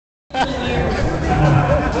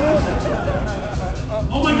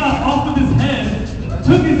Oh my God, off with his head.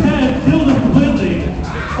 Took his head, killed him completely.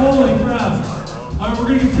 Holy crap. All right, we're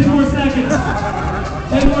going to give 10 more seconds.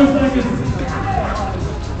 10 more seconds.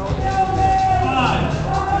 5,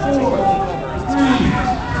 4, 3,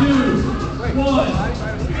 2, 1.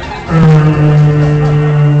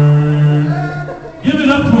 Give it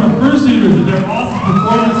up to our fursuiters and their awesome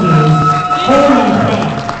performances. Holy crap.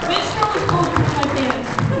 Mitch was pulling my pants.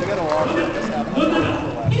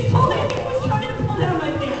 He's pulling, he was trying to pull down my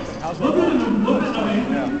pants. Look at him,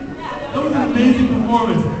 that was an amazing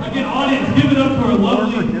performance. Again, audience, give it up to our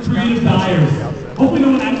lovely creative dyers. Hopefully no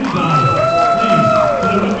one actually died. Please, so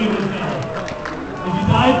that we won't be able to tell. If you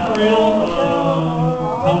died for real,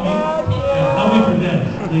 tell me. Yeah, tell me for dead,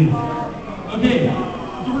 please. Okay, so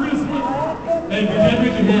we're going to split. Hey, your head,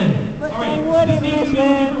 raise your hand. All right, this game is going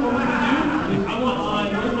to be different. What we're going to do is I want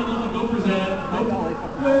where's my little Gophers at?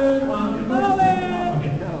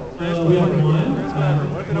 Okay, so we have one.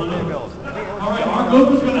 All right, our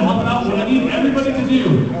Gophers are going to help out. What I need everybody to do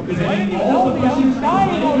is I need all the fursuiters to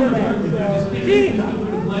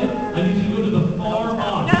play. I need you to go to the far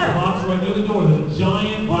box, the box right near the door. There's a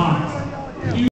giant